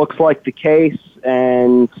 that looks like the case,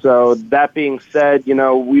 and so that being said,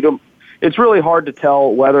 it's really hard to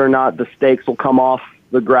tell whether or not the stakes will come off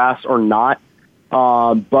the grass or not.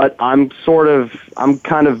 But I'm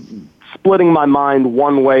kind of splitting my mind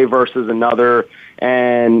one way versus another,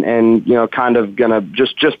 and kind of gonna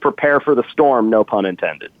just prepare for the storm, no pun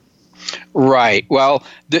intended. Right. Well,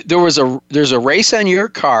 there's a race on your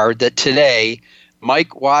card that today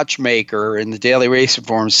Mike Watchmaker in the Daily Racing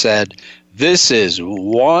Form said, this is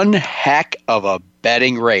one heck of a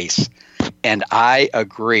betting race. And I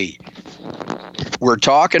agree. We're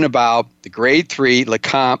talking about the Grade 3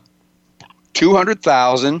 Lecomte,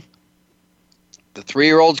 $200,000. The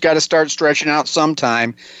 3-year-old's got to start stretching out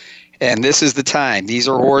sometime. And this is the time. These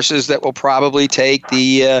are horses that will probably take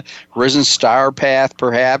the Risen Star path,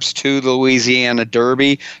 perhaps, to the Louisiana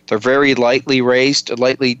Derby. They're very lightly raced,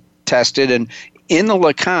 lightly tested, and in the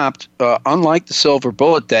Lecomte, unlike the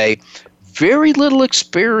Silverbulletday, very little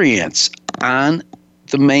experience on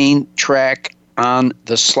the main track on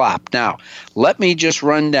the slop. Now, let me just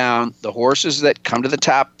run down the horses that come to the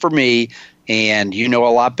top for me, and you know a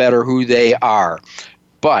lot better who they are.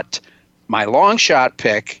 But my long shot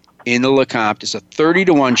pick in the Lecomte is a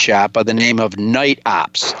 30-1 shot by the name of Night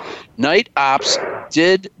Ops. Night Ops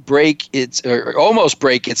did almost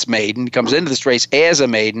break its maiden, comes into this race as a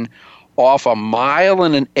maiden, off 1 1/8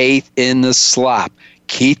 miles in the slop.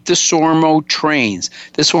 Keith DeSormo trains.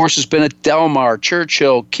 This horse has been at Del Mar,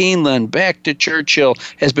 Churchill, Keeneland, back to Churchill,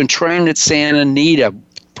 has been trained at Santa Anita,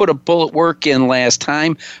 put a bullet work in last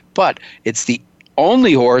time, but it's the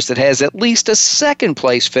only horse that has at least a second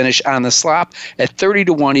place finish on the slop. At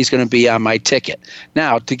 30-1, he's going to be on my ticket.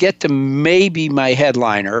 Now, to get to maybe my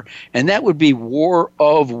headliner, and that would be War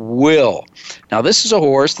of Will. Now, this is a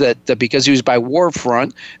horse that because he was by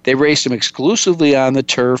Warfront, they raced him exclusively on the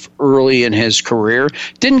turf early in his career.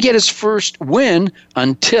 Didn't get his first win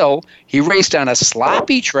until he raced on a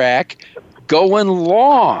sloppy track going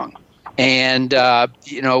long. And, I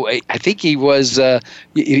think he was,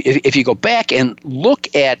 if you go back and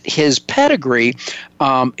look at his pedigree,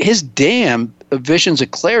 his dam, Visions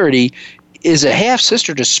of Clarity, is a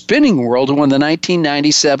half-sister to Spinning World, who won the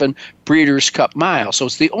 1997 Breeders' Cup Mile. So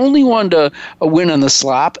it's the only one to win on the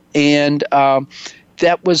slop, and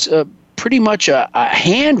that was pretty much a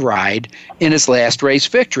hand ride in his last race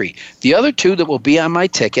victory. The other two that will be on my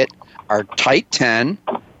ticket are Tight 10,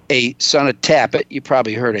 a son of Tappet. You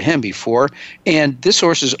probably heard of him before. And this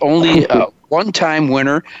horse is only a one-time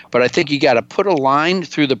winner, but I think you got to put a line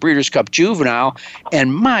through the Breeders' Cup Juvenile.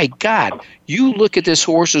 And my God, you look at this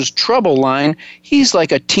horse's trouble line, he's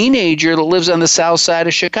like a teenager that lives on the south side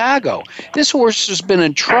of Chicago. This horse has been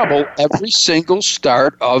in trouble every single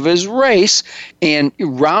start of his race. And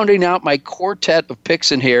rounding out my quartet of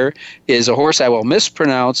picks in here is a horse I will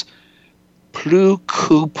mispronounce, Plus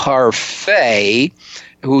Que Parfait,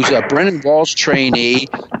 who's a Brendan Walsh trainee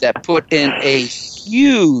that put in a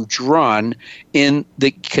huge run in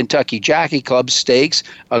the Kentucky Jockey Club Stakes,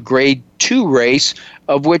 a Grade 2 race,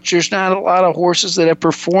 of which there's not a lot of horses that have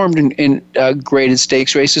performed in graded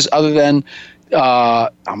stakes races other than,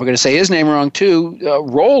 I'm going to say his name wrong too,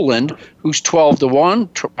 Roland, who's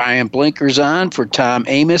 12-1, trying blinkers on for Tom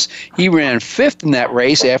Amos. He ran 5th in that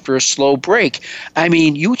race after a slow break. I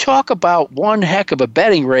mean, you talk about one heck of a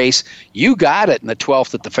betting race. You got it in the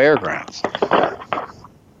 12th at the Fairgrounds.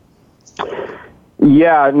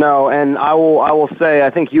 Yeah, no, and I will say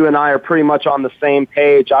I think you and I are pretty much on the same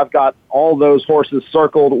page. I've got all those horses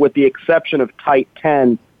circled with the exception of Tight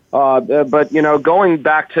 10. But, going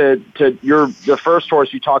back to the first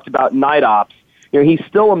horse you talked about, Night Ops, he's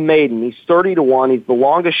still a maiden. He's 30-1. He's the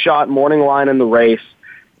longest shot morning line in the race,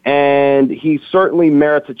 and he certainly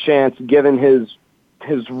merits a chance given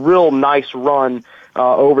his real nice run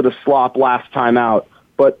over the slop last time out.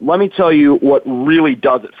 But let me tell you what really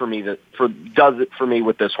does it for me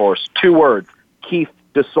with this horse. 2 words: Keith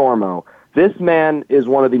DeSormo. This man is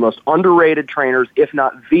one of the most underrated trainers, if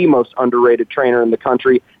not the most underrated trainer in the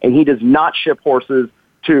country, and he does not ship horses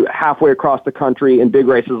to halfway across the country in big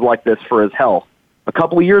races like this for his health. A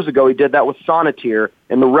couple of years ago, he did that with Sonneteer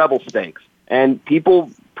in the Rebel Stakes, and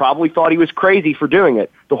people probably thought he was crazy for doing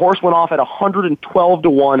it. The horse went off at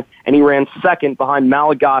 112-1, and he ran second behind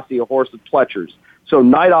Malagasy, a horse of Pletcher's. So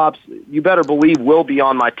Night Ops, you better believe, will be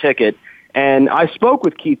on my ticket. And I spoke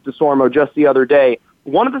with Keith DeSormo just the other day.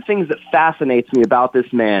 One of the things that fascinates me about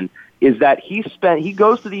this man is that he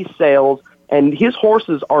goes to these sales, and his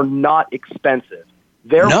horses are not expensive.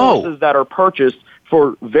 They're horses that are purchased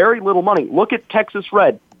for very little money. Look at Texas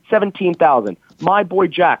Red, $17,000. My Boy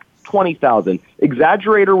Jack, $20,000.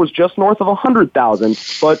 Exaggerator was just north of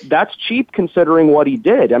 $100,000, but that's cheap considering what he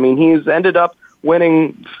did. I mean, he's ended up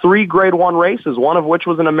winning 3 Grade 1 races, one of which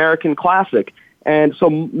was an American Classic. And so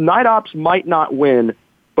Night Ops might not win,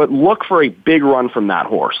 but look for a big run from that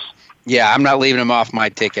horse. Yeah, I'm not leaving him off my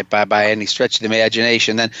ticket by any stretch of the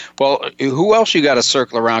imagination. Then, well, who else you got to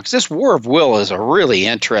circle around? Because this War of Will is a really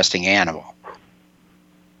interesting animal.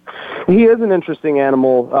 He is an interesting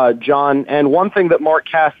animal, John. And one thing that Mark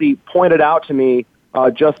Casse pointed out to me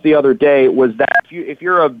just the other day was that if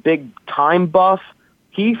you're a big time buff,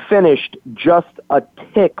 he finished just a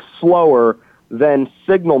tick slower than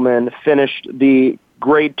Signalman finished the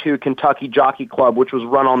Grade 2 Kentucky Jockey Club, which was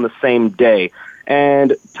run on the same day.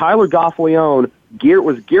 And Tyler Goffleone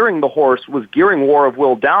was gearing War of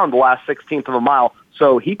Will down the last 16th of a mile,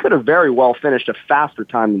 so he could have very well finished a faster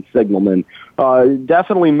time than Signalman.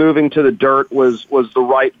 Definitely moving to the dirt was the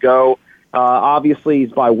right go. Obviously,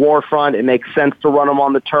 he's by Warfront. It makes sense to run him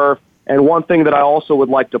on the turf. And one thing that I also would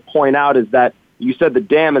like to point out is that you said the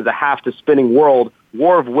dam is a half to Spinning World.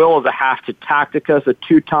 War of Will is a half to Tacticus, a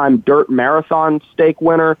 2-time dirt marathon stake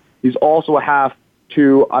winner. He's also a half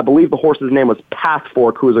to, I believe the horse's name was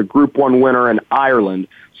Pathfork, who is a Group 1 winner in Ireland.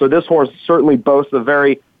 So this horse certainly boasts a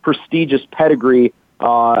very prestigious pedigree.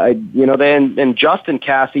 And Justin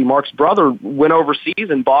Casse, Mark's brother, went overseas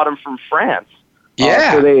and bought him from France.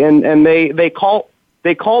 Yeah. So they call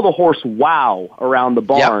the horse WOW around the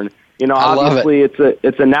barn. Yep. Obviously it's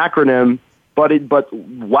an acronym but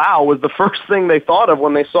wow was the first thing they thought of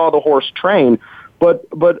when they saw the horse train. But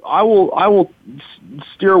I will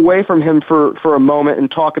steer away from him for a moment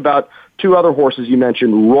and talk about two other horses you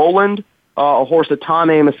mentioned. Roland, a horse of Tom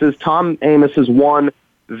Amos's. Tom Amos has won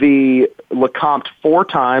the Lecomte 4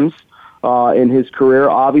 times in his career.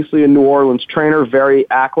 Obviously a New Orleans trainer, very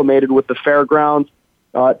acclimated with the fairgrounds.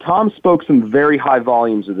 Tom spoke some very high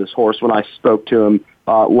volumes of this horse when I spoke to him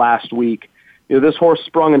last week. This horse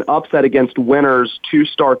sprung an upset against winners 2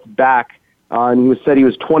 starts back, and he said he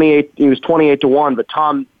was 28 to 1. But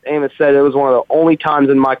Tom Amos said it was one of the only times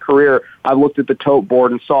in my career I looked at the tote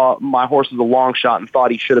board and saw my horse as a long shot and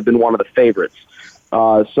thought he should have been one of the favorites.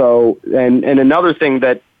 And another thing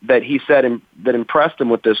that he said that impressed him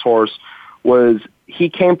with this horse was he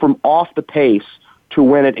came from off the pace to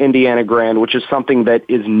win at Indiana Grand, which is something that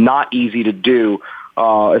is not easy to do,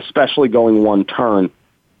 especially going one turn.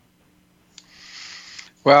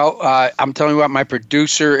 Well, I'm telling you what, my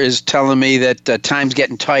producer is telling me that time's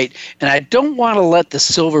getting tight, and I don't want to let the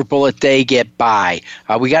Silver Bullet Day get by.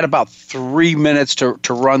 We got about 3 minutes to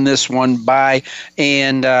run this one by,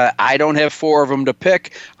 and I don't have 4 of them to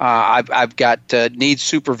pick. I've got Needs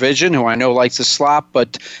Supervision, who I know likes to slop,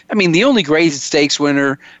 but, I mean, the only graded stakes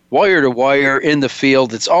winner, wire to wire in the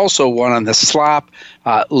field, it's also one on the slop.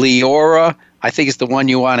 Leora, I think, is the one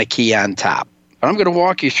you want to key on top. But I'm going to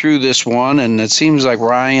walk you through this one, and it seems like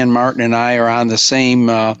Ryan, Martin, and I are on the same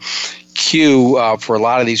queue for a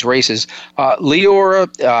lot of these races.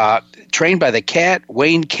 Leora, trained by the Cat,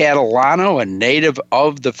 Wayne Catalano, a native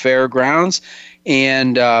of the Fairgrounds,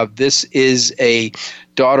 and this is a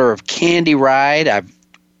daughter of Candy Ride.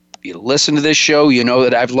 If you listen to this show, you know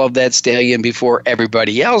that I've loved that stallion before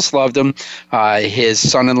everybody else loved him.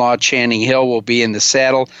 His son-in-law, Channing Hill, will be in the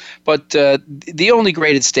saddle. But the only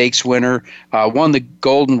graded stakes winner won the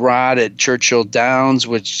Golden Rod at Churchill Downs,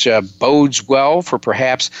 which bodes well for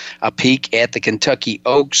perhaps a peek at the Kentucky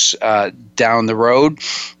Oaks down the road.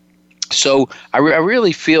 So I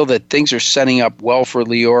really feel that things are setting up well for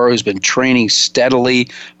Leora, who's been training steadily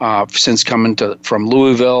since coming from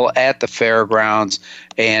Louisville at the Fairgrounds,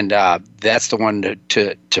 and that's the one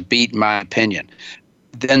to beat, in my opinion.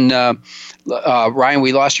 Then, Ryan,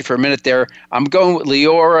 we lost you for a minute there. I'm going with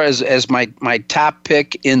Leora as my top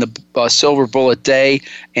pick in the Silver Bullet Day,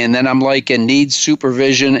 and then I'm liking Needs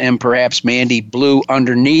Supervision and perhaps Mandy Blue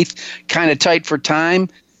underneath. Kind of tight for time.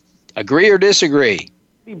 Agree or disagree?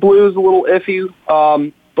 Blue is a little iffy,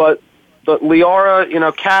 but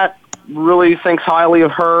Leora, Kat really thinks highly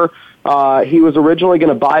of her. He was originally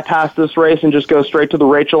going to bypass this race and just go straight to the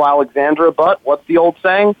Rachel Alexandra, but what's the old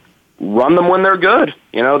saying? Run them when they're good.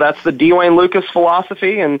 That's the Dwayne Lucas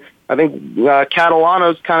philosophy, and I think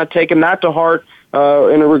Catalano's kind of taken that to heart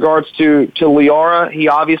in regards to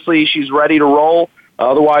Leora. She's ready to roll,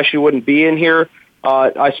 otherwise she wouldn't be in here.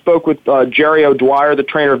 I spoke with Jerry O'Dwyer, the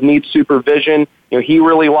trainer of Needs Supervision. He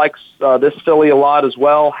really likes this filly a lot as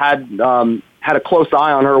well. Had a close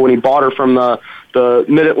eye on her when he bought her from the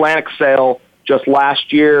Mid-Atlantic sale just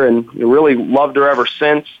last year, and really loved her ever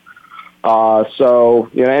since.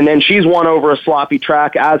 And then she's won over a sloppy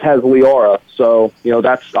track, as has Leora. So,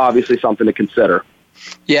 that's obviously something to consider.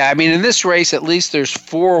 Yeah, I mean, in this race, at least there's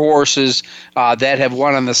 4 horses that have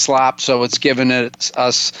won on the slop, so it's given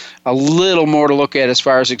us a little more to look at as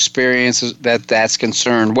far as experience that's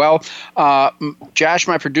concerned. Well, Josh,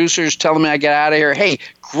 my producer, is telling me I get out of here. Hey,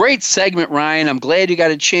 great segment, Ryan. I'm glad you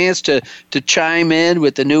got a chance to chime in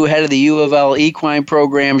with the new head of the U of L Equine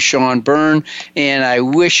Program, Sean Beirne, and I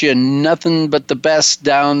wish you nothing but the best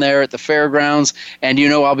down there at the Fairgrounds. And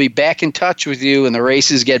I'll be back in touch with you when the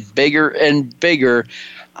races get bigger and bigger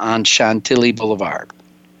on Chantilly Boulevard.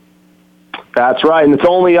 That's right, and it's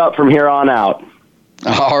only up from here on out.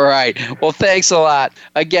 All right. Well, thanks a lot.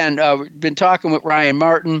 Again, we've been talking with Ryan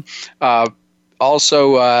Martin,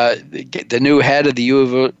 also the new head of the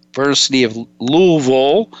University of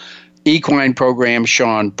Louisville Equine Program,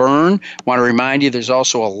 Sean Beirne. Want to remind you, there's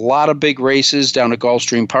also a lot of big races down at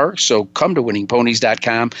Gulfstream Park, so come to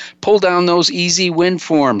winningponies.com. Pull down those easy win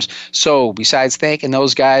forms. So besides thanking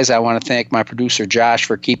those guys, I want to thank my producer, Josh,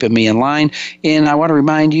 for keeping me in line. And I want to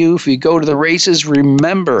remind you, if you go to the races,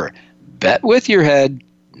 remember, bet with your head,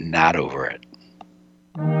 not over it.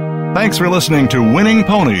 Thanks for listening to Winning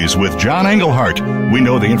Ponies with John Englehart. We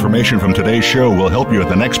know the information from today's show will help you at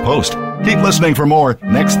the next post. Keep listening for more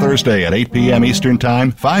next Thursday at 8 p.m. Eastern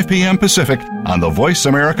Time, 5 p.m. Pacific on the Voice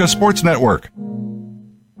America Sports Network.